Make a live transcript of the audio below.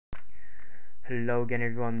Hello again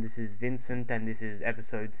everyone, this is Vincent and this is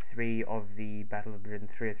episode 3 of the Battle of Britain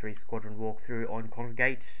 303 Squadron walkthrough on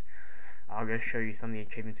Kongregate. I'm going to show you some of the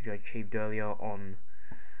achievements which I achieved earlier on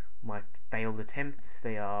my failed attempts.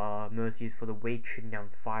 They are Mercies for the Weak, shooting down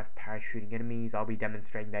 5 parachuting enemies. I'll be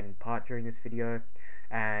demonstrating that in part during this video.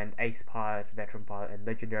 And Ace Pilot, Veteran Pilot and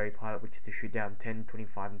Legendary Pilot, which is to shoot down 10,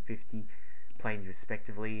 25 and 50 planes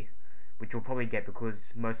respectively, which you'll probably get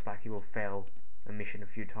because most likely will fail a mission a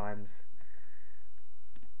few times.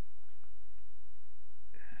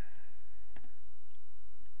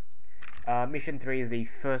 Mission 3 is the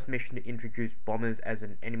first mission to introduce bombers as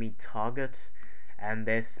an enemy target, and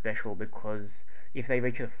they're special because if they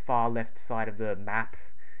reach the far left side of the map,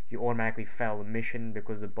 you automatically fail the mission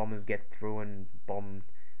because the bombers get through and bomb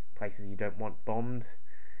places you don't want bombed.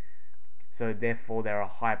 So therefore they're a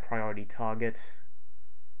high priority target.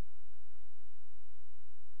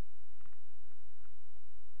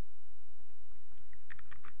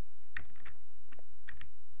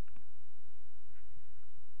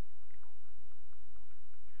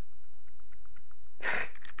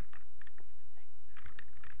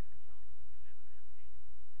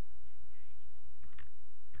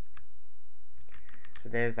 So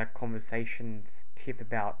there's that conversation tip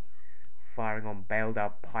about firing on bailed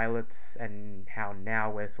out pilots and how now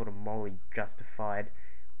we're sort of morally justified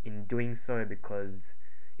in doing so because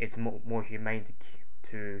it's more humane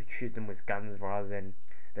to shoot them with guns rather than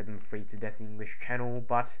let them freeze to death in the English Channel.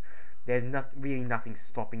 But there's really nothing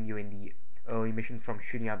stopping you in the early missions from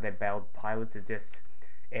shooting out their bailed pilots. It's just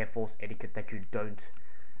Air Force etiquette that you don't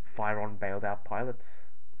fire on bailed out pilots.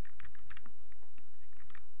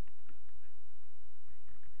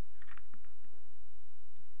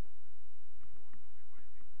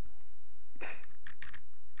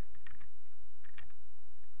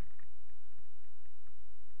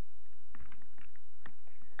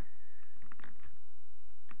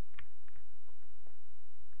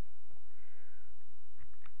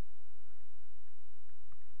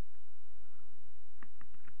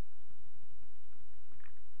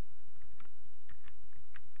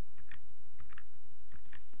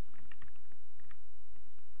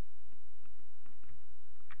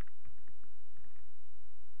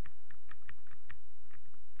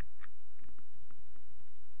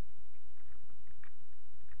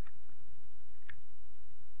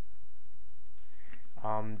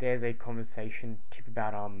 There's a conversation tip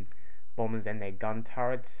about bombers and their gun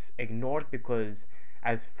turrets. Ignore it because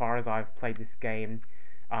as far as I've played this game,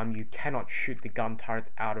 you cannot shoot the gun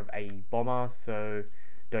turrets out of a bomber, so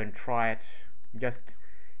don't try it. Just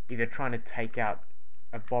if you're trying to take out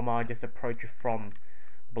a bomber, just approach it from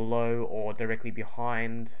below or directly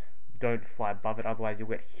behind. Don't fly above it, otherwise you'll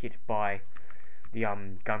get hit by the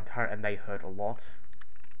gun turret and they hurt a lot.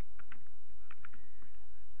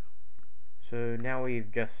 So now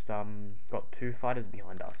we've just got 2 fighters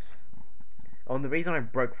behind us. And the reason I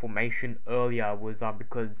broke formation earlier was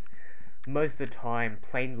because most of the time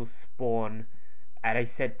planes will spawn at a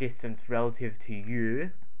set distance relative to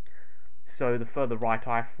you. So the further right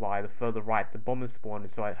I fly, the further right the bombers spawn,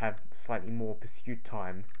 so I have slightly more pursuit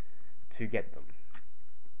time to get them.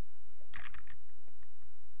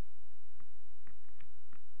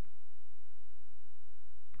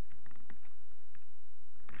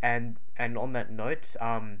 And on that note,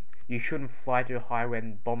 you shouldn't fly too high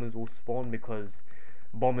when bombers will spawn because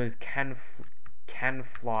bombers can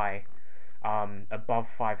fly above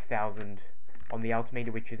 5,000 on the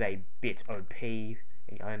altimeter, which is a bit OP,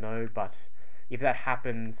 I know, but if that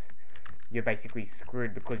happens, you're basically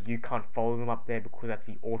screwed because you can't follow them up there because that's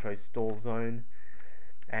the auto stall zone,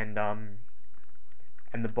 and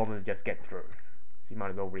the bombers just get through, so you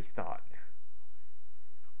might as well restart.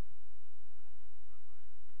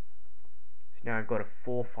 Now I've got a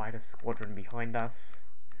 4 fighter squadron behind us.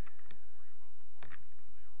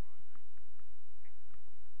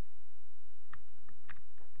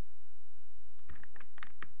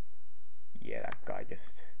 Yeah, that guy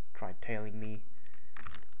just tried tailing me.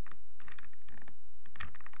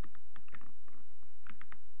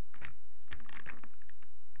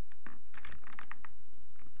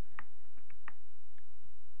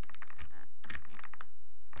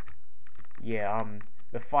 Yeah,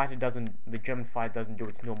 the German fighter doesn't do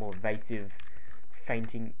its normal evasive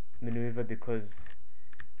feinting maneuver because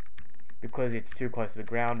it's too close to the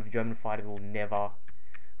ground. German fighters will never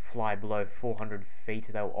fly below 400 feet.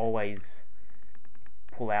 They'll always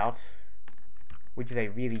pull out, which is a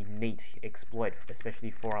really neat exploit,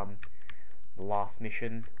 especially for the last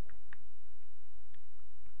mission,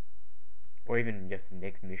 or even just the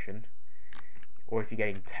next mission. Or if you're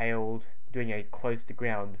getting tailed, doing a close to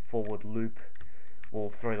ground forward loop will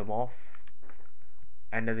throw them off.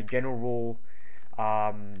 and as a general rule,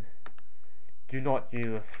 do not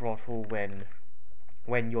use the throttle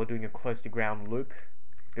when you're doing a close to ground loop,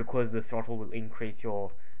 because the throttle will increase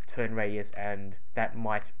your turn radius, and that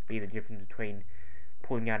might be the difference between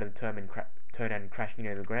pulling out of the turn and crashing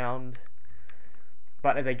into the ground.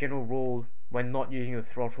 But as a general rule, when not using the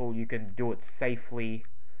throttle, you can do it safely.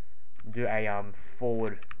 Do a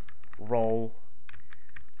forward roll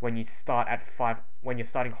when you start at when you're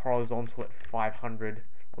starting horizontal at 500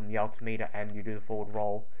 on the altimeter, and you do the forward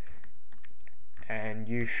roll, and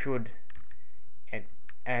you should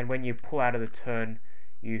and when you pull out of the turn,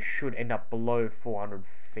 you should end up below 400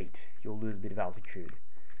 feet. You'll lose a bit of altitude.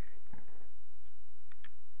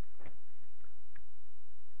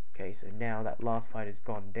 Okay, so now that last fight has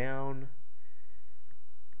gone down,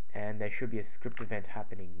 and there should be a script event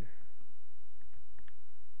happening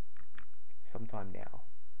sometime now.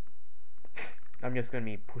 I'm just going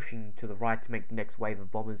to be pushing to the right to make the next wave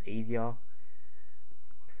of bombers easier.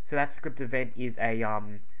 So that script event is a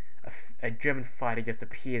German fighter just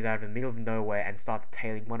appears out of the middle of nowhere and starts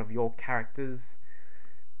tailing one of your characters.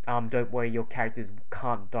 Don't worry, your characters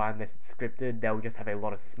can't die unless it's scripted. They'll just have a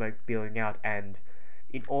lot of smoke billowing out, and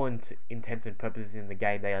in all intents and purposes in the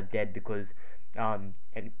game, they are dead, because and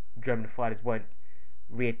German fighters won't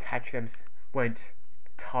reattach them, won't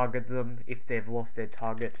target them if they've lost their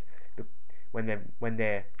target when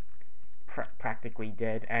they're practically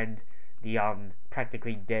dead, and the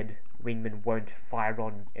practically dead wingmen won't fire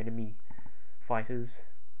on enemy fighters.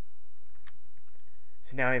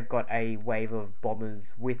 So now we've got a wave of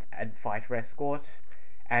bombers with a fighter escort,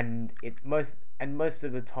 and most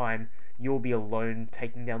of the time you'll be alone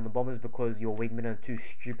taking down the bombers, because your wingmen are too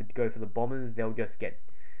stupid to go for the bombers. They'll just get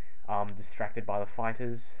distracted by the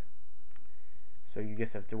fighters. So you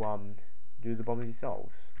just have to do the bombers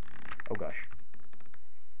yourselves. Oh gosh.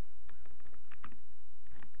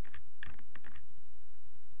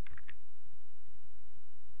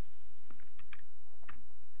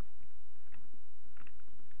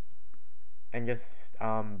 And just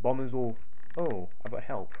bombers will, oh, I've got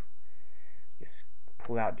help. Just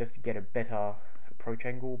pull out just to get a better approach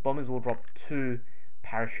angle. Bombers will drop 2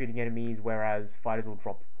 parachuting enemies, whereas fighters will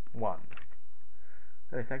drop 1.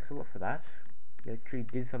 Oh, thanks a lot for that. You actually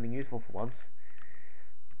did something useful for once.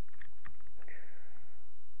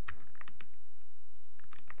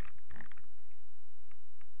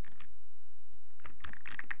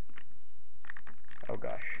 Oh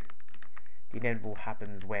gosh. The inevitable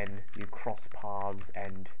happens when you cross paths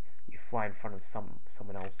and you fly in front of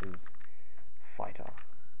someone else's fighter.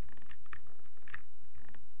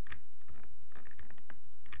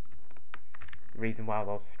 The reason why I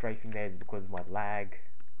was strafing there is because of my lag.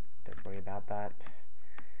 Don't worry about that.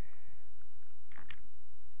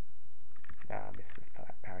 I missed the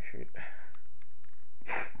parachute.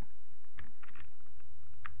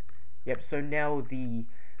 Yep, so now the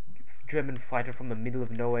German fighter from the middle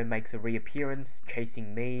of nowhere makes a reappearance,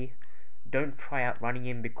 chasing me. Don't try outrunning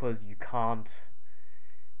him, because you can't.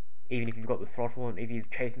 Even if you've got the throttle on, if he's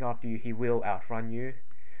chasing after you, he will outrun you.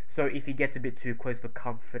 So if he gets a bit too close for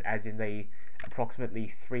comfort, as in the approximately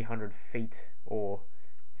 300 feet or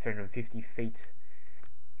 350 feet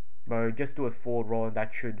mode, just do a forward roll, and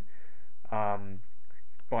that should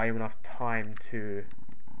buy you enough time to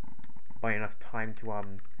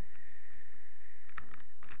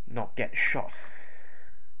not get shot.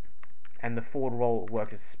 And the forward roll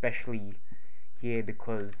works especially here,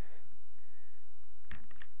 because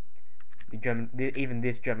even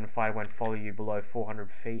this German fighter won't follow you below 400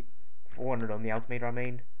 feet, 400 on the altimeter, I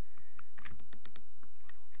mean.